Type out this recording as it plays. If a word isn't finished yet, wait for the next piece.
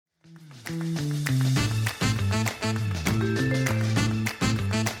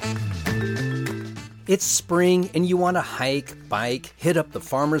It's spring and you want to hike, bike, hit up the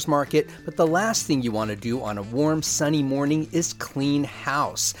farmer's market, but the last thing you want to do on a warm, sunny morning is clean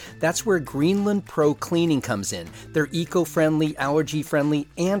house. That's where Greenland Pro Cleaning comes in. They're eco-friendly, allergy-friendly,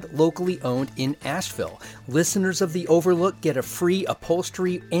 and locally owned in Asheville. Listeners of The Overlook get a free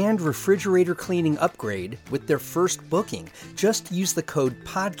upholstery and refrigerator cleaning upgrade with their first booking. Just use the code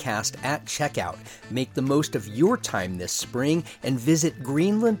PODCAST at checkout. Make the most of your time this spring and visit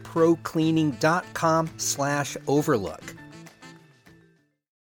greenlandprocleaning.com/overlook.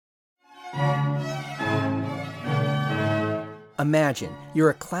 Imagine you're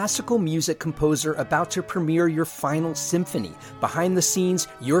a classical music composer about to premiere your final symphony. Behind the scenes,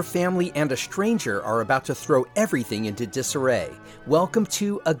 your family and a stranger are about to throw everything into disarray. Welcome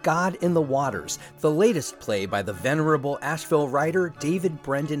to A God in the Waters, the latest play by the venerable Asheville writer David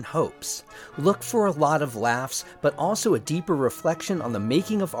Brendan Hopes. Look for a lot of laughs, but also a deeper reflection on the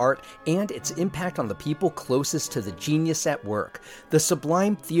making of art and its impact on the people closest to the genius at work. The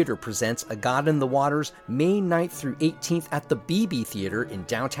Sublime Theater presents A God in the Waters May 9th through 18th at the BB Theater in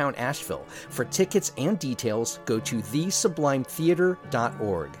downtown Asheville. For tickets and details, go to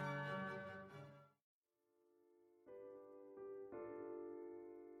thesublimetheater.org.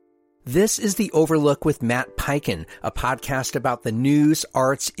 This is The Overlook with Matt Peiken, a podcast about the news,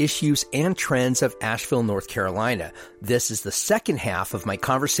 arts, issues, and trends of Asheville, North Carolina. This is the second half of my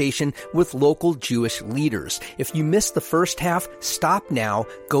conversation with local Jewish leaders. If you missed the first half, stop now,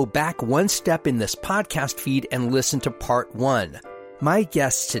 go back one step in this podcast feed, and listen to part one. My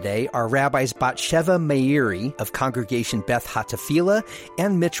guests today are Rabbis Batsheva Meiri of Congregation Beth Hatafila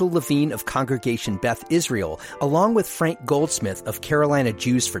and Mitchell Levine of Congregation Beth Israel, along with Frank Goldsmith of Carolina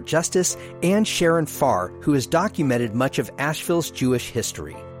Jews for Justice and Sharon Farr, who has documented much of Asheville's Jewish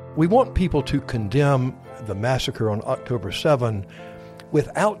history. We want people to condemn the massacre on October 7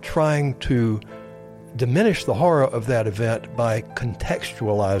 without trying to diminish the horror of that event by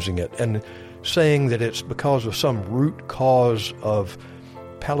contextualizing it and saying that it's because of some root cause of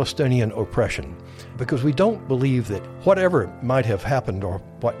Palestinian oppression. Because we don't believe that whatever might have happened or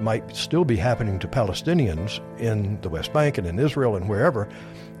what might still be happening to Palestinians in the West Bank and in Israel and wherever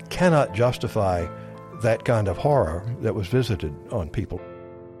cannot justify that kind of horror that was visited on people.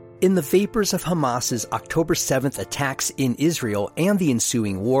 In the vapors of Hamas's October 7th attacks in Israel and the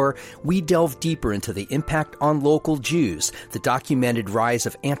ensuing war, we delve deeper into the impact on local Jews, the documented rise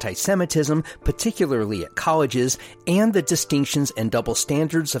of antisemitism, particularly at colleges, and the distinctions and double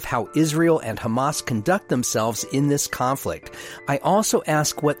standards of how Israel and Hamas conduct themselves in this conflict. I also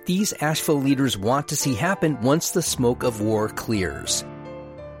ask what these Asheville leaders want to see happen once the smoke of war clears.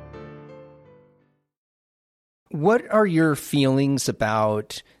 What are your feelings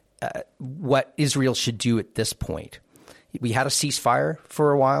about what Israel should do at this point? We had a ceasefire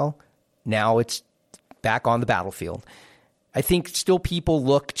for a while. Now it's back on the battlefield. I think still people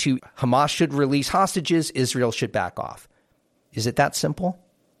look to Hamas should release hostages, Israel should back off. Is it that simple?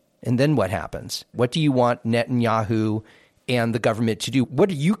 And then what happens? What do you want Netanyahu and the government to do?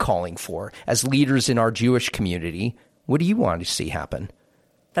 What are you calling for as leaders in our Jewish community? What do you want to see happen?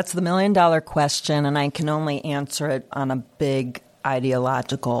 That's the million-dollar question, and I can only answer it on a big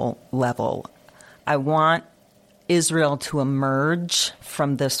ideological level. I want Israel to emerge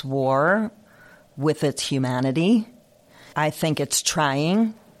from this war with its humanity. I think it's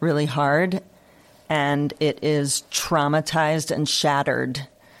trying really hard, and it is traumatized and shattered,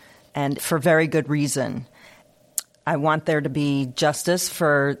 and for very good reason. I want there to be justice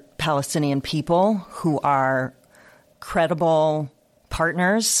for Palestinian people who are credible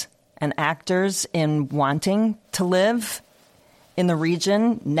partners and actors in wanting to live in the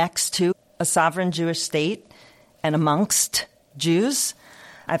region next to a sovereign Jewish state and amongst Jews.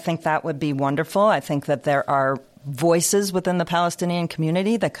 I think that would be wonderful. I think that there are voices within the Palestinian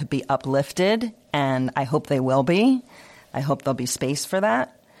community that could be uplifted, and I hope they will be. I hope there'll be space for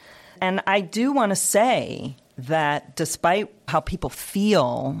that. And I do want to say that despite how people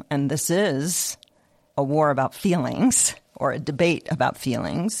feel, and this is a war about feelings or a debate about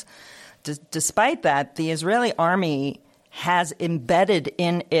feelings, despite that, the Israeli army has embedded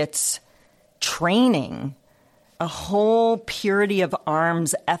in its training a whole purity of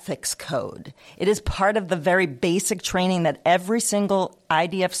arms ethics code. It is part of the very basic training that every single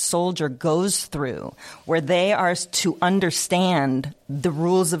IDF soldier goes through, where they are to understand the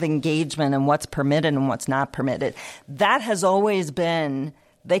rules of engagement and what's permitted and what's not permitted. That has always been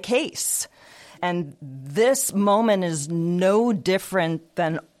the case. And this moment is no different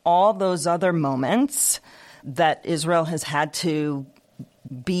than all those other moments that Israel has had to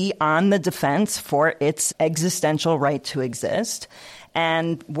be on the defense for its existential right to exist.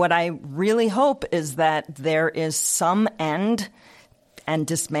 And what I really hope is that there is some end and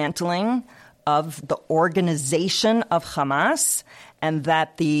dismantling of the organization of Hamas, and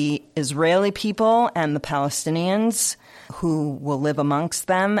that the Israeli people and the Palestinians who will live amongst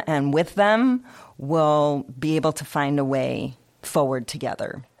them and with them will be able to find a way forward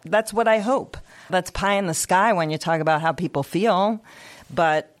together. That's what I hope. That's pie in the sky when you talk about how people feel.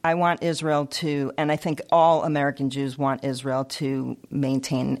 But I want Israel to, and I think all American Jews want Israel to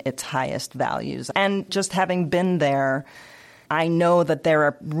maintain its highest values. And just having been there, I know that there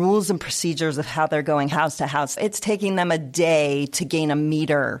are rules and procedures of how they're going house to house. It's taking them a day to gain a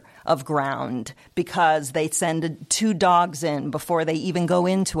meter of ground because they send 2 dogs in before they even go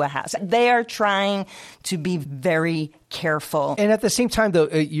into a house. They are trying to be very careful. And at the same time, though,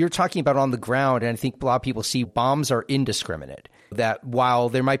 you're talking about on the ground, and I think a lot of people see bombs are indiscriminate. That while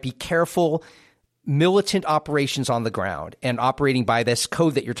there might be careful militant operations on the ground and operating by this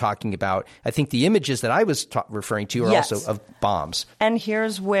code that you're talking about, I think the images that I was referring to are also of bombs. And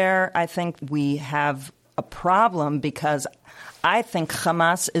here's where I think we have a problem, because I think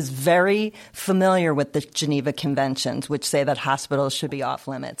Hamas is very familiar with the Geneva Conventions, which say that hospitals should be off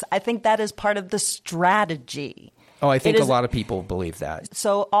limits. I think that is part of the strategy. Oh, I think a lot of people believe that.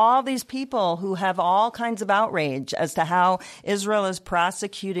 So all these people who have all kinds of outrage as to how Israel is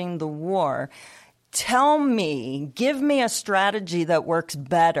prosecuting the war, tell me, give me a strategy that works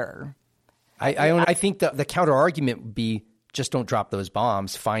better. I think the counter argument would be just don't drop those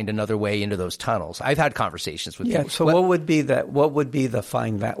bombs. Find another way into those tunnels. I've had conversations with people. So what would be that? What would be the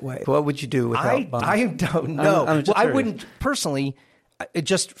find that way? What would you do without bombs? I don't know. I wouldn't personally.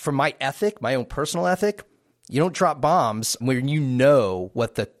 Just from my ethic, my own personal ethic, you don't drop bombs when you know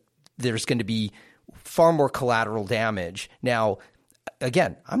there's going to be far more collateral damage. Now,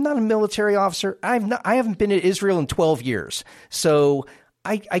 again, I'm not a military officer. I haven't been to Israel in 12 years, so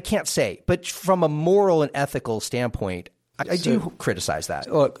I can't say. But from a moral and ethical standpoint, I do criticize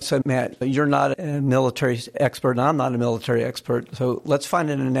that. Look, so Matt, you're not a military expert, and I'm not a military expert. So let's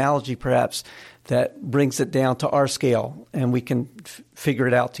find an analogy, perhaps, that brings it down to our scale, and we can figure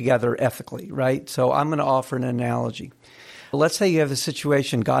it out together ethically, right? So I'm going to offer an analogy. Let's say you have a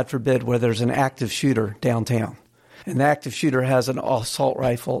situation, God forbid, where there's an active shooter downtown. And the active shooter has an assault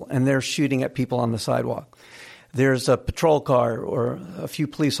rifle, and they're shooting at people on the sidewalk. There's a patrol car or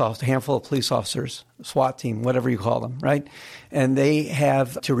a handful of police officers, SWAT team, whatever you call them, right? And they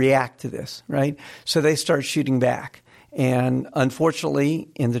have to react to this, right? So they start shooting back. And unfortunately,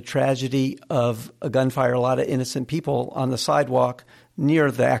 in the tragedy of a gunfire, a lot of innocent people on the sidewalk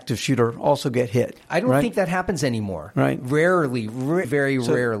near the active shooter also get hit. I don't think that happens anymore. Right. Rarely, very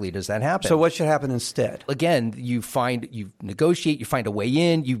rarely does that happen. So what should happen instead? Again, you negotiate, you find a way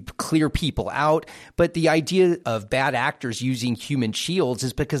in, you clear people out. But the idea of bad actors using human shields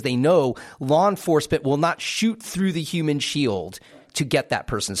is because they know law enforcement will not shoot through the human shield to get that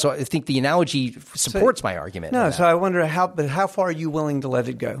person. So I think the analogy supports my argument. No, so I wonder how far are you willing to let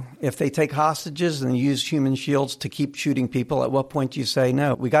it go? If they take hostages and use human shields to keep shooting people, at what point do you say,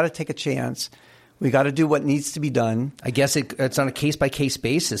 no, we got to take a chance. We got to do what needs to be done. I guess it's on a case-by-case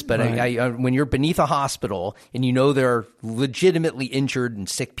basis, but right. When you're beneath a hospital and you know there are legitimately injured and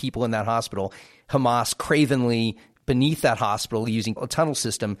sick people in that hospital, Hamas cravenly beneath that hospital using a tunnel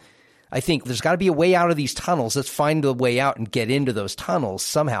system, I think there's got to be a way out of these tunnels. Let's find a way out and get into those tunnels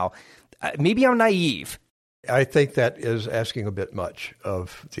somehow. Maybe I'm naive. I think that is asking a bit much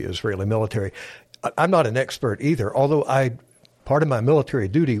of the Israeli military. I'm not an expert either, although part of my military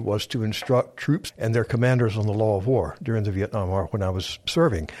duty was to instruct troops and their commanders on the law of war during the Vietnam War when I was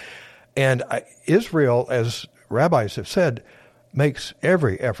serving. And Israel, as rabbis have said, makes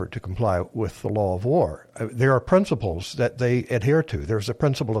every effort to comply with the law of war. There are principles that they adhere to. There's a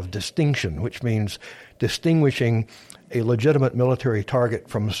principle of distinction, which means distinguishing a legitimate military target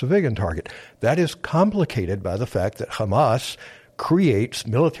from a civilian target. That is complicated by the fact that Hamas creates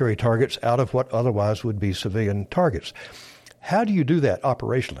military targets out of what otherwise would be civilian targets. How do you do that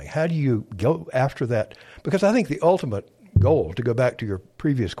operationally? How do you go after that? Because I think the ultimate goal, to go back to your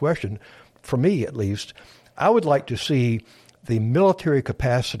previous question, for me at least, I would like to see the military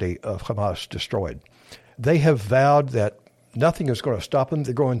capacity of Hamas destroyed. They have vowed that nothing is going to stop them.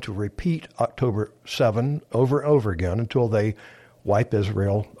 They're going to repeat October 7 over and over again until they wipe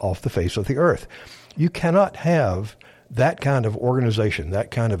Israel off the face of the earth. You cannot have that kind of organization, that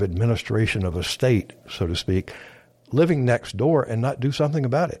kind of administration of a state, so to speak, living next door and not do something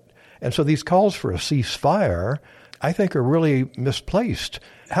about it. And so these calls for a ceasefire, I think, are really misplaced.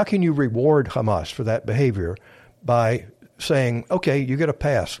 How can you reward Hamas for that behavior by saying, okay, you get a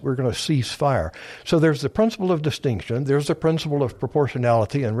pass. We're going to cease fire. So there's the principle of distinction. There's the principle of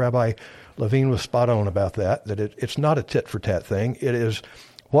proportionality, and Rabbi Levine was spot on about that it's not a tit-for-tat thing. It is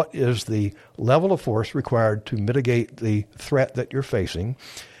what is the level of force required to mitigate the threat that you're facing.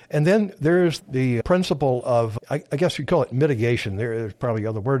 And then there's the principle of, I guess you'd call it mitigation. There's probably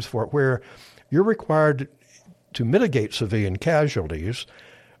other words for it, where you're required to mitigate civilian casualties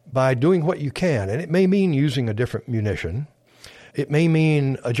by doing what you can. And it may mean using a different munition. It may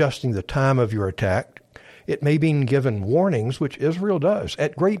mean adjusting the time of your attack. It may mean giving warnings, which Israel does,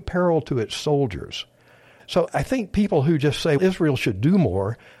 at great peril to its soldiers. So I think people who just say Israel should do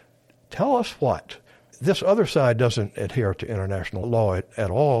more, tell us what. This other side doesn't adhere to international law at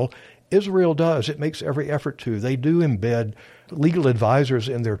all. Israel does. It makes every effort to. They do embed legal advisors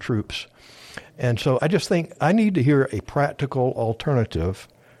in their troops. And so I just think I need to hear a practical alternative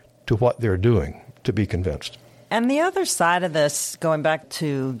to what they're doing to be convinced. And the other side of this, going back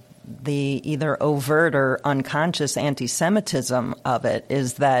to the either overt or unconscious anti-Semitism of it,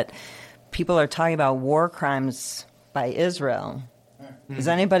 is that people are talking about war crimes by Israel. Is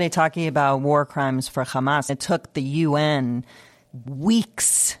anybody talking about war crimes for Hamas? It took the UN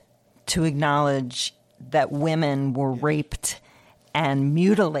weeks to acknowledge that women were raped and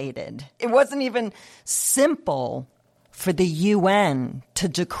mutilated. It wasn't even simple for the UN to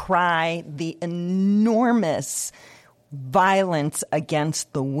decry the enormous violence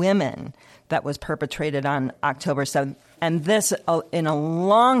against the women that was perpetrated on October 7th. And this, in a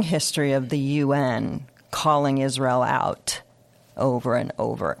long history of the UN calling Israel out over and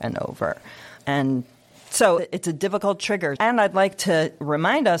over and over. And so it's a difficult trigger. And I'd like to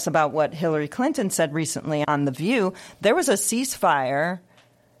remind us about what Hillary Clinton said recently on The View. There was a ceasefire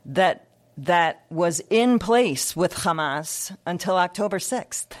that was in place with Hamas until October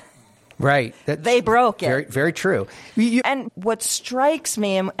 6th. Right. They broke it. Very, very true. And what strikes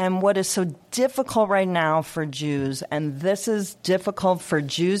me and what is so difficult right now for Jews, and this is difficult for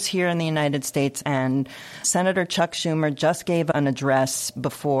Jews here in the United States, and Senator Chuck Schumer just gave an address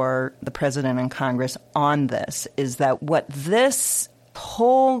before the president and Congress on this, is that what this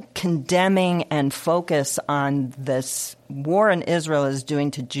whole condemning and focus on this war in Israel is doing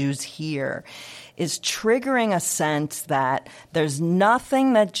to Jews here is triggering a sense that there's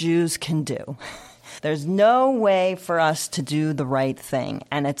nothing that Jews can do. There's no way for us to do the right thing.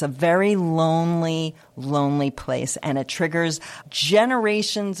 And it's a very lonely, lonely place. And it triggers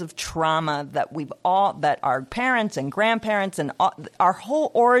generations of trauma that our parents and grandparents and our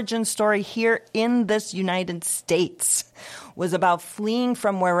whole origin story here in this United States was about fleeing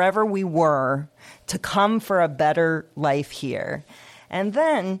from wherever we were to come for a better life here. And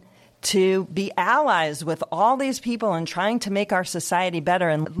then to be allies with all these people and trying to make our society better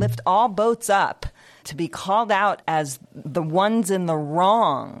and lift all boats up, to be called out as the ones in the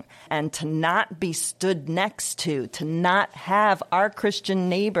wrong and to not be stood next to not have our Christian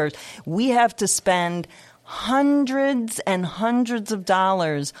neighbors. We have to spend hundreds and hundreds of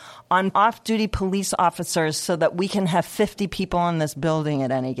dollars on off-duty police officers so that we can have 50 people in this building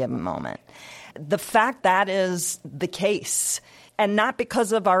at any given moment. The fact that is the case, and not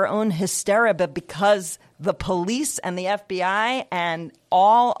because of our own hysteria, but because the police and the FBI and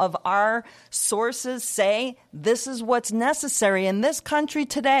all of our sources say this is what's necessary in this country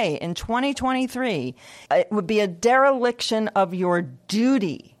today in 2023. It would be a dereliction of your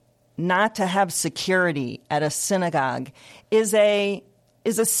duty not to have security at a synagogue is a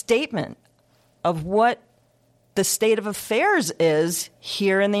statement of what the state of affairs is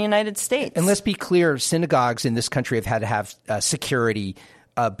here in the United States. And let's be clear, synagogues in this country have had to have security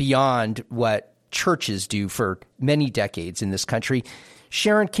beyond what churches do for many decades in this country.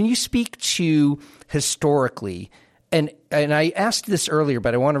 Sharon, can you speak to historically, and I asked this earlier,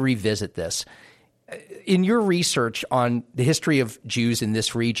 but I want to revisit this. In your research on the history of Jews in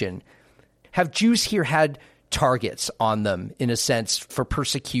this region, have Jews here had targets on them, in a sense, for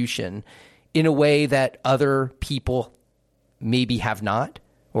persecution in a way that other people maybe have not,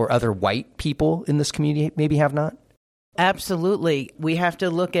 or other white people in this community maybe have not? Absolutely. We have to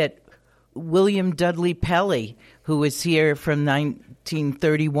look at William Dudley Pelley, who was here from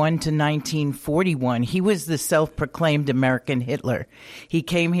 1931 to 1941. He was the self-proclaimed American Hitler. He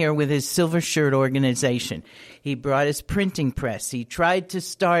came here with his Silver Shirt organization. He brought his printing press. He tried to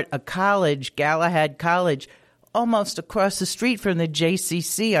start a college, Galahad College, almost across the street from the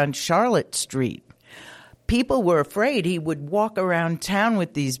JCC on Charlotte Street. People were afraid he would walk around town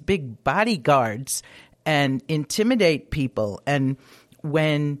with these big bodyguards and intimidate people. And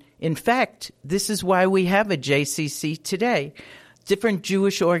when, in fact, this is why we have a JCC today. different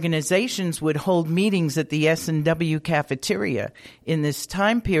Jewish organizations would hold meetings at the S&W cafeteria in this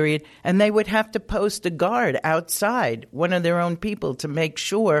time period, and they would have to post a guard outside, one of their own people, to make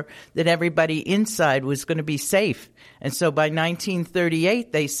sure that everybody inside was going to be safe. And so by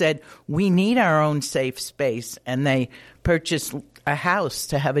 1938, they said, we need our own safe space, and they purchased a house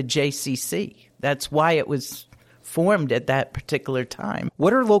to have a JCC. That's why it was formed at that particular time.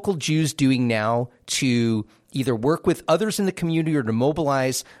 What are local Jews doing now to either work with others in the community or to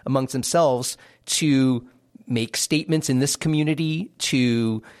mobilize amongst themselves to make statements in this community,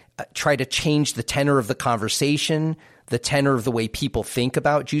 to try to change the tenor of the conversation, the tenor of the way people think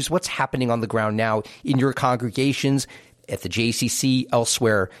about Jews? What's happening on the ground now in your congregations, at the JCC,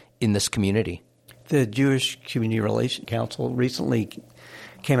 elsewhere in this community? The Jewish Community Relations Council recently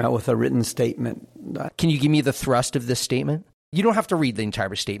came out with a written statement. Can you give me the thrust of this statement? You don't have to read the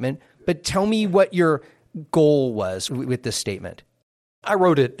entire statement, but tell me what your goal was with this statement. I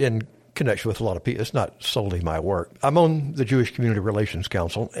wrote it in connection with a lot of people. It's not solely my work. I'm on the Jewish Community Relations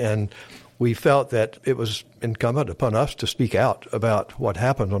Council, and we felt that it was incumbent upon us to speak out about what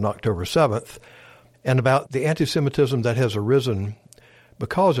happened on October 7th and about the anti-Semitism that has arisen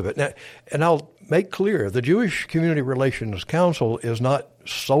because of it. Now, and I'll make clear, the Jewish Community Relations Council is not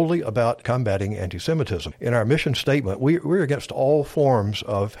solely about combating anti-Semitism. In our mission statement, we're against all forms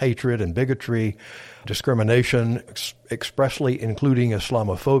of hatred and bigotry, discrimination, expressly including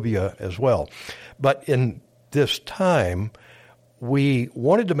Islamophobia as well. But in this time, we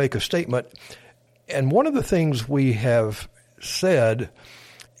wanted to make a statement, and one of the things we have said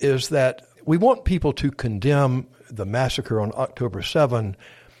is that we want people to condemn the massacre on October 7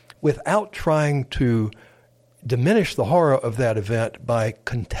 without trying to diminish the horror of that event by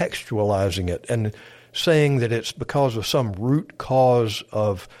contextualizing it and saying that it's because of some root cause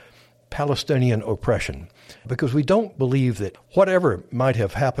of Palestinian oppression. Because we don't believe that whatever might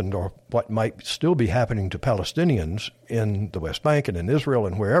have happened or what might still be happening to Palestinians in the West Bank and in Israel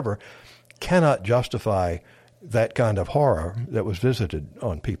and wherever cannot justify that kind of horror that was visited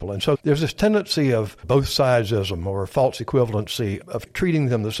on people. And so there's this tendency of both sidesism or false equivalency of treating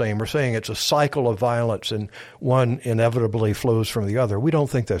them the same or saying it's a cycle of violence and one inevitably flows from the other. We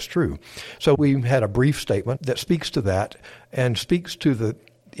don't think that's true. So we had a brief statement that speaks to that and speaks to the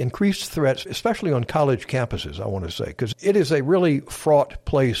increased threats, especially on college campuses, I want to say, because it is a really fraught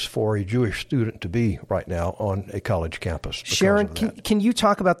place for a Jewish student to be right now on a college campus. Sharon, can you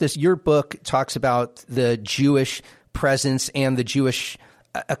talk about this? Your book talks about the Jewish presence and the Jewish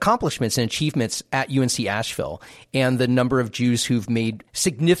accomplishments and achievements at UNC Asheville and the number of Jews who've made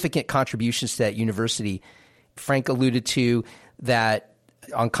significant contributions to that university. Frank alluded to that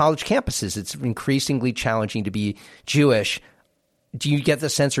on college campuses, it's increasingly challenging to be Jewish. Do you get the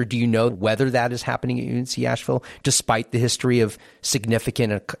sense, or do you know whether that is happening at UNC Asheville, despite the history of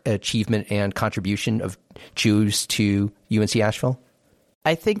significant achievement and contribution of Jews to UNC Asheville?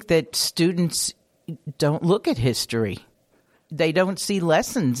 I think that students don't look at history. They don't see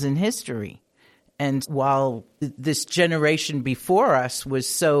lessons in history. And while this generation before us was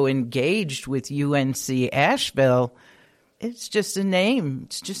so engaged with UNC Asheville, it's just a name.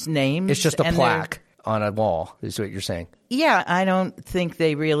 It's just names. It's just a plaque on a wall, is what you're saying. Yeah, I don't think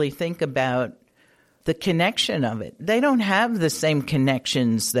they really think about the connection of it. They don't have the same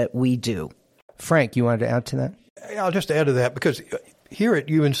connections that we do. Frank, you wanted to add to that? I'll just add to that because here at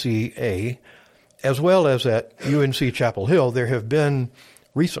UNCA, as well as at UNC Chapel Hill, there have been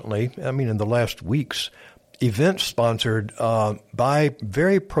recently, in the last weeks, events sponsored by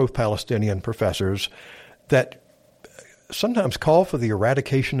very pro-Palestinian professors that sometimes call for the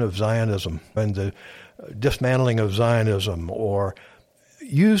eradication of Zionism and the dismantling of Zionism, or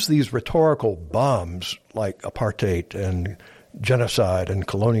use these rhetorical bombs like apartheid and genocide and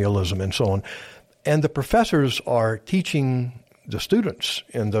colonialism and so on. And the professors are teaching the students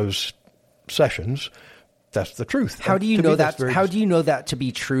in those sessions that's the truth. How do you know that? How do you know that to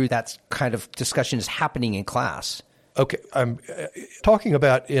be true? That kind of discussion is happening in class. Okay, I'm talking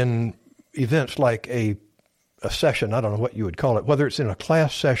about in events like a session, I don't know what you would call it, whether it's in a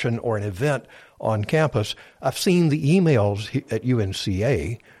class session or an event on campus. I've seen the emails at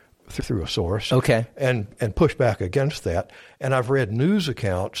UNCA through a source, okay, and push back against that. And I've read news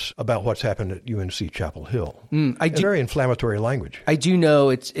accounts about what's happened at UNC Chapel Hill. Very inflammatory language. I do know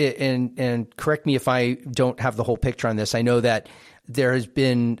and correct me if I don't have the whole picture on this. I know that there has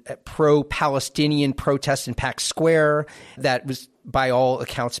been pro-Palestinian protest in Pax Square that was, by all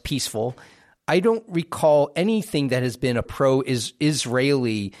accounts, peaceful. I don't recall anything that has been a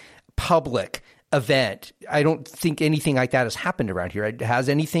pro-Israeli public event. I don't think anything like that has happened around here. Has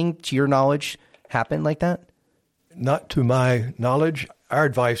anything, to your knowledge, happened like that? Not to my knowledge. Our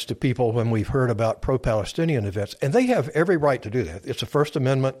advice to people when we've heard about pro-Palestinian events, and they have every right to do that. It's a First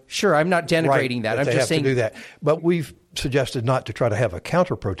Amendment. Sure, I'm not denigrating right that. I'm they just have saying to do that. But we've suggested not to try to have a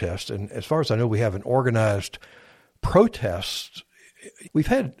counter-protest. And as far as I know, we have an organized protest. We've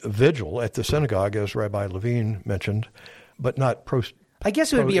had a vigil at the synagogue, as Rabbi Levine mentioned, but not I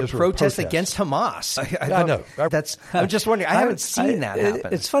guess it would be a protest against Hamas. I know. I'm just wondering. I haven't seen that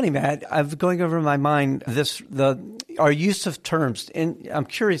happen. It's funny, Matt. I'm going over in my mind our use of terms, and I'm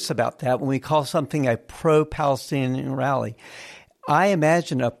curious about that. When we call something a pro-Palestinian rally, I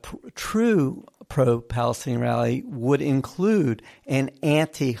imagine a true pro-Palestinian rally would include an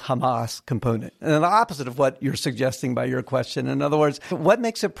anti-Hamas component, and the opposite of what you're suggesting by your question. In other words, what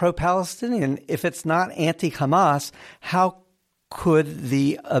makes it pro-Palestinian? If it's not anti-Hamas, how could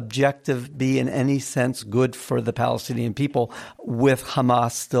the objective be in any sense good for the Palestinian people with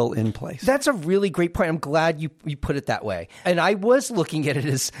Hamas still in place? That's a really great point. I'm glad you put it that way. And I was looking at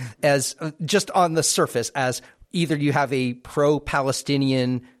it as just on the surface as either you have a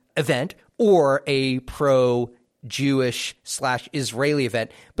pro-Palestinian event or a pro-Jewish/Israeli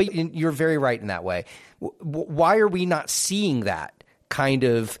event. But you're very right in that way. Why are we not seeing that kind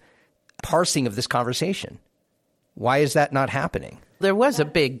of parsing of this conversation? Why is that not happening? There was a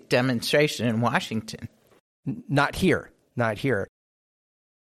big demonstration in Washington. Not here.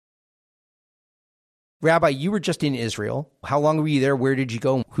 Rabbi, you were just in Israel. How long were you there? Where did you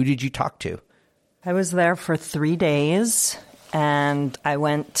go? Who did you talk to? I was there for 3 days, and I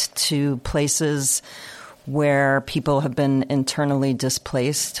went to places where people have been internally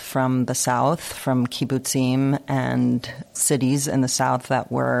displaced from the South, from kibbutzim and cities in the South that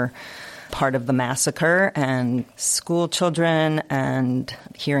were part of the massacre, and school children, and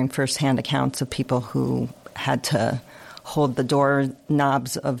hearing firsthand accounts of people who had to hold the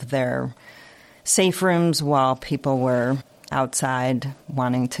doorknobs of their safe rooms while people were outside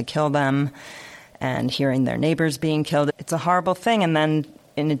wanting to kill them, and hearing their neighbors being killed. It's a horrible thing. And then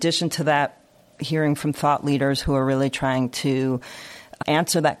in addition to that, hearing from thought leaders who are really trying to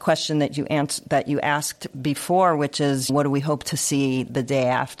answer that question that you asked before, which is, what do we hope to see the day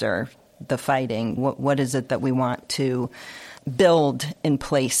after the fighting? What is it that we want to build in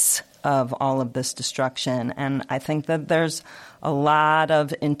place of all of this destruction? And I think that there's a lot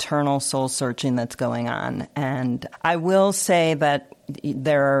of internal soul searching that's going on. And I will say that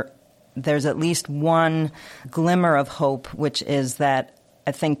there's at least one glimmer of hope, which is that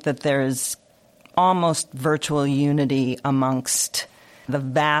I think that there's almost virtual unity amongst the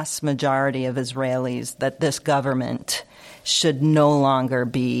vast majority of Israelis that this government should no longer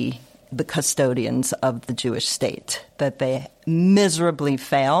be the custodians of the Jewish state, that they miserably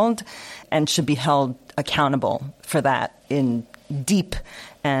failed and should be held accountable for that in deep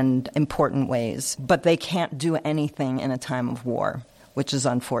and important ways. But they can't do anything in a time of war, which is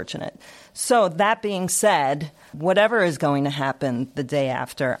unfortunate. So that being said, whatever is going to happen the day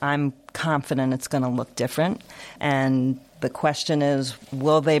after, I'm confident it's going to look different. And the question is,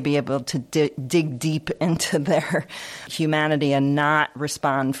 will they be able to dig deep into their humanity and not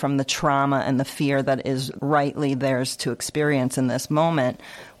respond from the trauma and the fear that is rightly theirs to experience in this moment?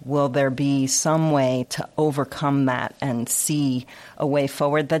 Will there be some way to overcome that and see a way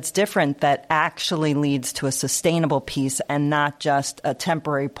forward that's different, that actually leads to a sustainable peace and not just a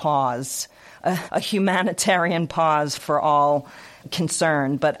temporary pause, a humanitarian pause for all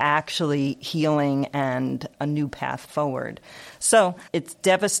concerned, but actually healing and a new path forward? So it's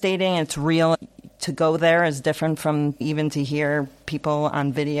devastating. It's real. To go there is different from even to hear people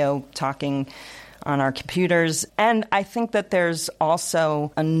on video talking on our computers. And I think that there's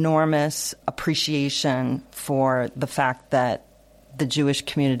also enormous appreciation for the fact that the Jewish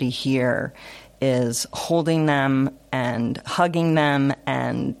community here is holding them and hugging them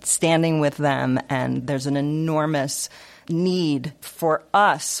and standing with them. And there's an enormous need for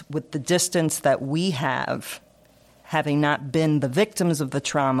us, with the distance that we have, having not been the victims of the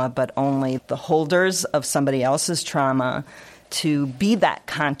trauma, but only the holders of somebody else's trauma, to be that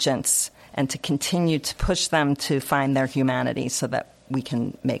conscience and to continue to push them to find their humanity so that we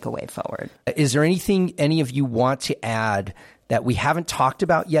can make a way forward. Is there anything any of you want to add that we haven't talked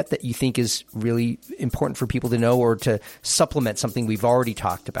about yet that you think is really important for people to know, or to supplement something we've already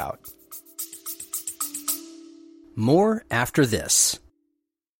talked about? More after this.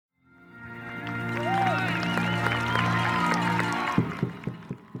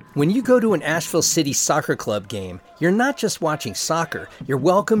 When you go to an Asheville City Soccer Club game, you're not just watching soccer, you're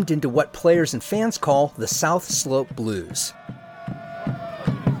welcomed into what players and fans call the South Slope Blues.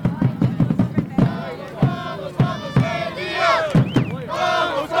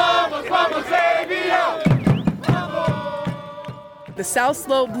 The South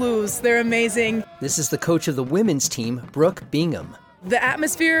Slope Blues, they're amazing. This is the coach of the women's team, Brooke Bingham. The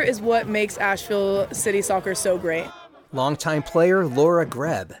atmosphere is what makes Asheville City Soccer so great. Longtime player Laura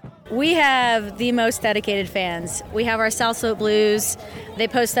Greb. We have the most dedicated fans. We have our South Slope Blues. They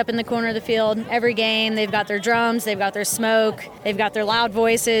post up in the corner of the field every game. They've got their drums, they've got their smoke, they've got their loud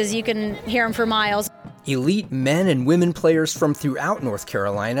voices. You can hear them for miles. Elite men and women players from throughout North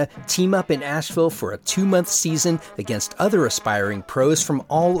Carolina team up in Asheville for a 2-month season against other aspiring pros from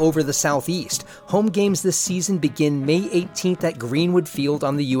all over the Southeast. Home games this season begin May 18th at Greenwood Field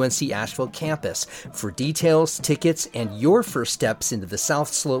on the UNC Asheville campus. For details, tickets, and your first steps into the South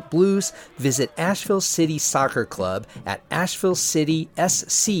Slope Blues, visit Asheville City Soccer Club at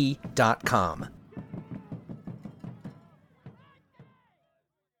ashevillecitysc.com.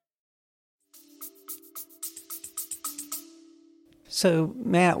 So,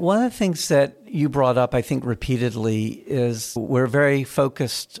 Matt, one of the things that you brought up, I think, repeatedly is we're very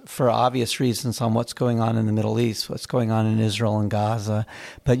focused, for obvious reasons, on what's going on in the Middle East, what's going on in Israel and Gaza.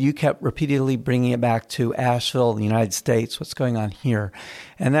 But you kept repeatedly bringing it back to Asheville, the United States, what's going on here.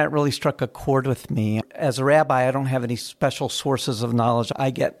 And that really struck a chord with me. As a rabbi, I don't have any special sources of knowledge. I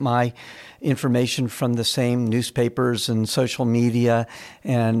get my information from the same newspapers and social media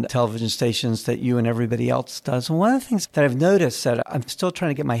and television stations that you and everybody else does. And one of the things that I've noticed that I'm still trying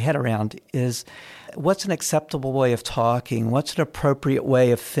to get my head around is what's an acceptable way of talking? What's an appropriate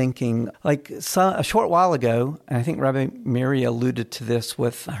way of thinking? Like a short while ago, and I think Rabbi Miri alluded to this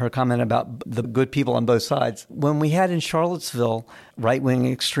with her comment about the good people on both sides. When we had in Charlottesville right-wing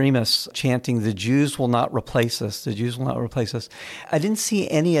extremists chanting, "The Jews will not replace us, the Jews will not replace us," I didn't see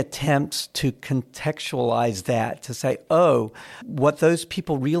any attempts to contextualize that, to say, oh, what those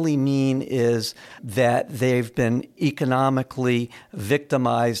people really mean is that they've been economically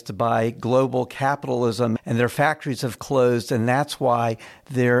victimized by global capitalism and their factories have closed, and that's why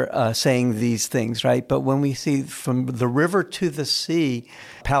they're saying these things, right? But when we see from the river to the sea,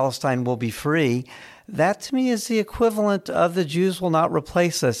 Palestine will be free, that to me is the equivalent of the Jews will not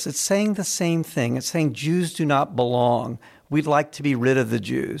replace us. It's saying the same thing. It's saying Jews do not belong. We'd like to be rid of the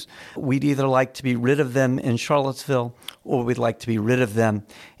Jews. We'd either like to be rid of them in Charlottesville or we'd like to be rid of them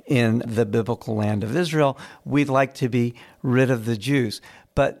in the biblical land of Israel. We'd like to be rid of the Jews.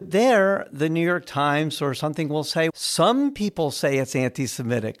 But there, the New York Times or something will say, some people say it's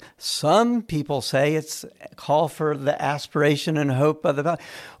anti-Semitic. Some people say it's a call for the aspiration and hope of the...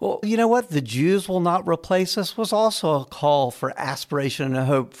 Well, you know what? The Jews will not replace us was also a call for aspiration and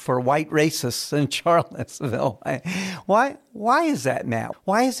hope for white racists in Charlottesville. Why is that, Matt?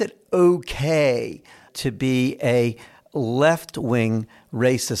 Why is it okay to be a left-wing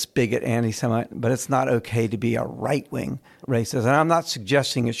racist, bigot, anti-Semite, but it's not okay to be a right-wing racist? And I'm not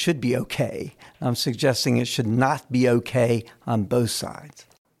suggesting it should be okay. I'm suggesting it should not be okay on both sides.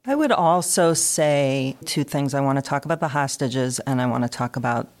 I would also say two things. I want to talk about the hostages, and I want to talk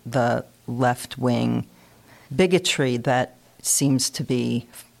about the left-wing bigotry that seems to be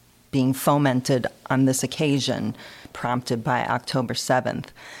being fomented on this occasion, prompted by October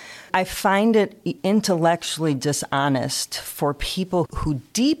 7th. I find it intellectually dishonest for people who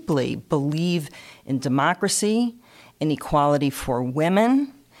deeply believe in democracy, in equality for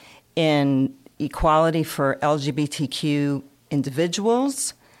women, in equality for LGBTQ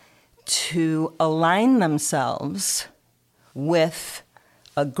individuals, to align themselves with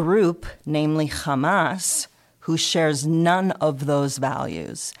a group, namely Hamas, who shares none of those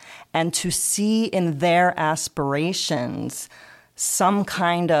values, and to see in their aspirations some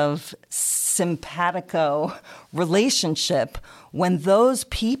kind of simpatico relationship when those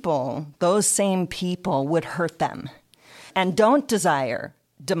people, those same people, would hurt them and don't desire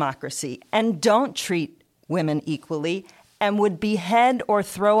democracy and don't treat women equally and would behead or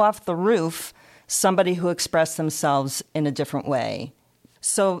throw off the roof somebody who expressed themselves in a different way.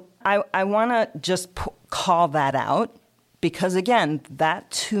 So I want to just call that out because, again, that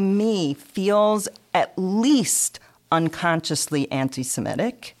to me feels at least unconsciously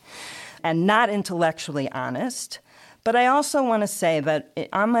anti-Semitic and not intellectually honest. But I also want to say that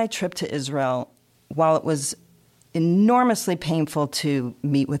on my trip to Israel, while it was enormously painful to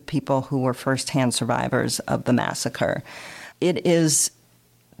meet with people who were firsthand survivors of the massacre, it is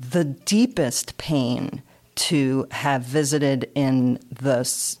the deepest pain to have visited in the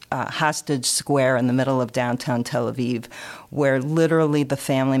hostage square in the middle of downtown Tel Aviv, where literally the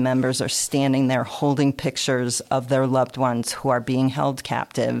family members are standing there holding pictures of their loved ones who are being held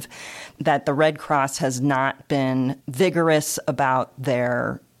captive, that the Red Cross has not been vigorous about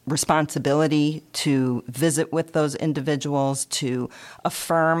their responsibility to visit with those individuals, to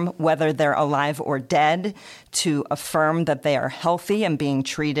affirm whether they're alive or dead, to affirm that they are healthy and being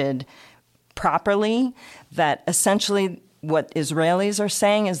treated properly, that essentially what Israelis are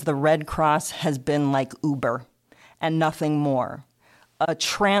saying is the Red Cross has been like Uber and nothing more. A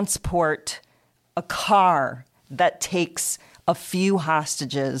transport, a car that takes a few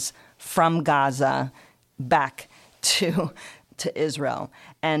hostages from Gaza back to Israel,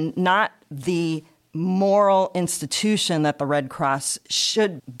 and not the moral institution that the Red Cross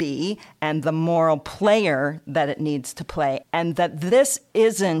should be and the moral player that it needs to play, and that this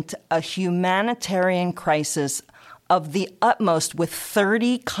isn't a humanitarian crisis of the utmost, with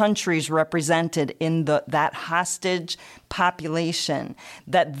 30 countries represented in that hostage population,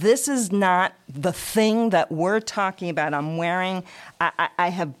 that this is not the thing that we're talking about. I'm wearing, I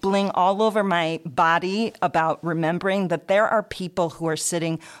have bling all over my body about remembering that there are people who are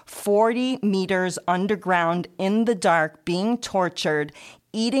sitting 40 meters underground in the dark, being tortured,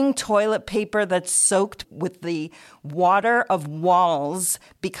 eating toilet paper that's soaked with the water of walls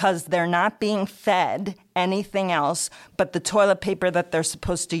because they're not being fed anything else, but the toilet paper that they're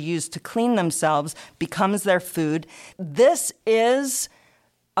supposed to use to clean themselves becomes their food. This is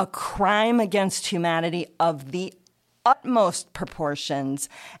a crime against humanity of the utmost proportions,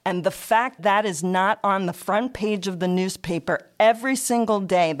 and the fact that is not on the front page of the newspaper every single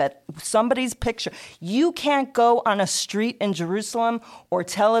day, that somebody's picture, you can't go on a street in Jerusalem or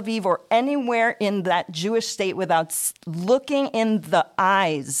Tel Aviv or anywhere in that Jewish state without looking in the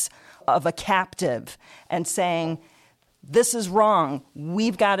eyes of a captive and saying, this is wrong,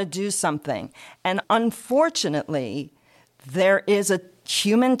 we've got to do something. And unfortunately, there is a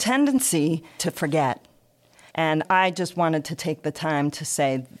human tendency to forget. And I just wanted to take the time to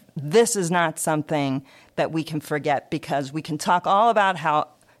say this is not something that we can forget, because we can talk all about how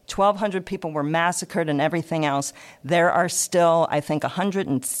 1,200 people were massacred and everything else. There are still, I think,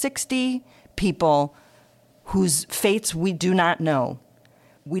 160 people whose fates we do not know.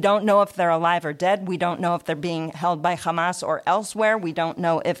 We don't know if they're alive or dead. We don't know if they're being held by Hamas or elsewhere. We don't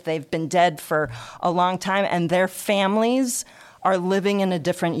know if they've been dead for a long time. And their families are living in a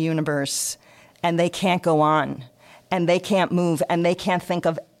different universe. And they can't go on, and they can't move, and they can't think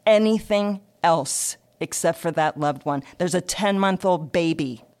of anything else except for that loved one. There's a 10-month-old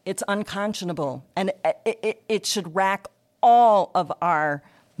baby. It's unconscionable, and it should rack all of our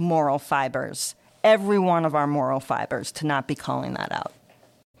moral fibers, every one of our moral fibers, to not be calling that out.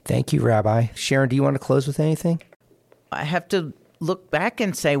 Thank you, Rabbi. Sharon, do you want to close with anything? I have to look back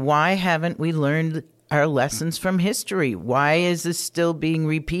and say, why haven't we learned our lessons from history? Why is this still being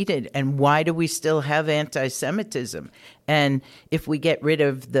repeated? And why do we still have anti-Semitism? And if we get rid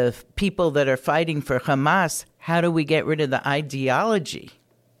of the people that are fighting for Hamas, how do we get rid of the ideology?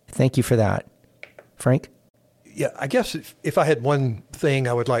 Thank you for that. Frank? Yeah, I guess if I had one thing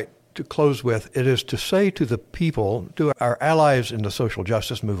I would like to close with, it is to say to the people, to our allies in the social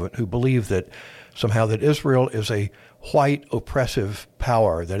justice movement who believe that somehow that Israel is a white oppressive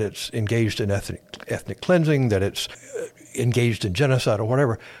power, that it's engaged in ethnic cleansing, that it's engaged in genocide or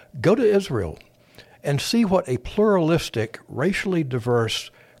whatever, go to Israel and see what a pluralistic, racially diverse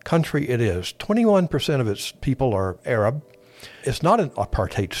country it is. 21% of its people are Arab. It's not an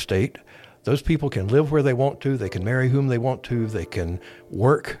apartheid state. Those people can live where they want to. They can marry whom they want to. They can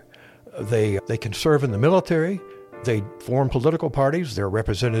work. They can serve in the military. They form political parties. They're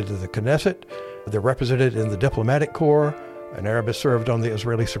represented in the Knesset. They're represented in the diplomatic corps. An Arab has served on the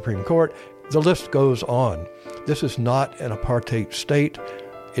Israeli Supreme Court. The list goes on. This is not an apartheid state.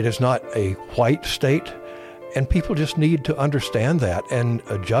 It is not a white state. And people just need to understand that and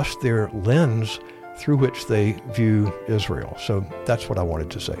adjust their lens through which they view Israel. So that's what I wanted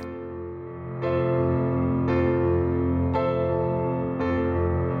to say.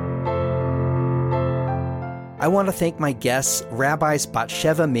 I want to thank my guests, Rabbis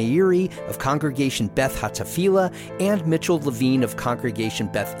Batsheva Meiri of Congregation Beth Hatafila and Mitchell Levine of Congregation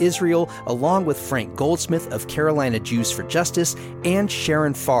Beth Israel, along with Frank Goldsmith of Carolina Jews for Justice and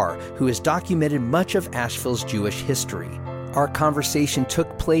Sharon Farr, who has documented much of Asheville's Jewish history. Our conversation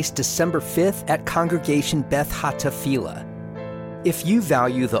took place December 5th at Congregation Beth Hatafila. If you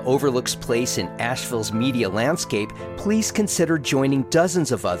value the Overlook's place in Asheville's media landscape, please consider joining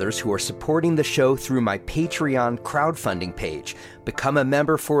dozens of others who are supporting the show through my Patreon crowdfunding page. Become a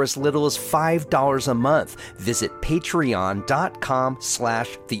member for as little as $5 a month. Visit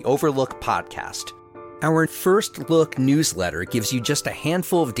patreon.com/The Overlook Podcast. Our First Look newsletter gives you just a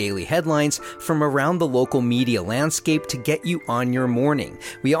handful of daily headlines from around the local media landscape to get you on your morning.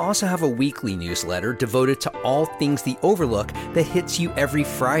 We also have a weekly newsletter devoted to all things The Overlook that hits you every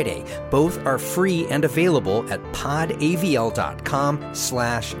Friday. Both are free and available at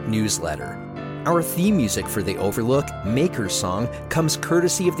podavl.com/newsletter. Our theme music for The Overlook, Maker's Song, comes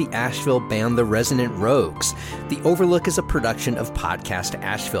courtesy of the Asheville band The Resonant Rogues. The Overlook is a production of Podcast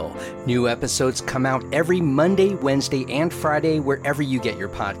Asheville. New episodes come out every Monday, Wednesday, and Friday wherever you get your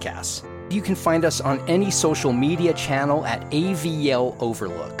podcasts. You can find us on any social media channel at AVL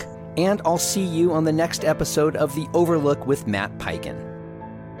Overlook. And I'll see you on the next episode of The Overlook with Matt Peiken.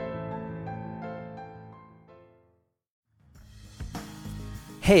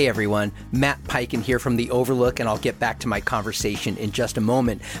 Hey everyone, Matt Peiken here from The Overlook, and I'll get back to my conversation in just a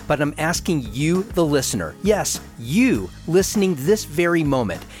moment. But I'm asking you, the listener, yes, you listening this very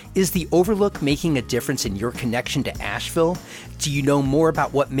moment, is The Overlook making a difference in your connection to Asheville? Do you know more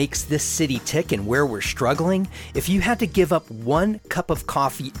about what makes this city tick and where we're struggling? If you had to give up 1 cup of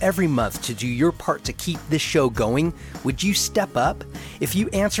coffee every month to do your part to keep this show going, would you step up? If you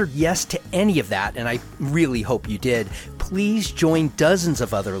answered yes to any of that, and I really hope you did, please join dozens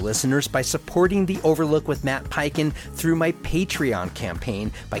of other listeners by supporting The Overlook with Matt Peiken through my Patreon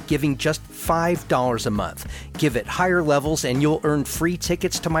campaign by giving just $5 a month. Give it higher levels and you'll earn free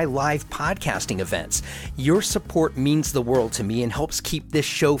tickets to my live podcasting events. Your support means the world to me and helps keep this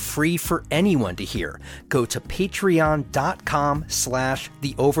show free for anyone to hear. Go to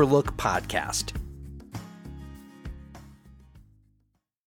patreon.com/The Overlook Podcast.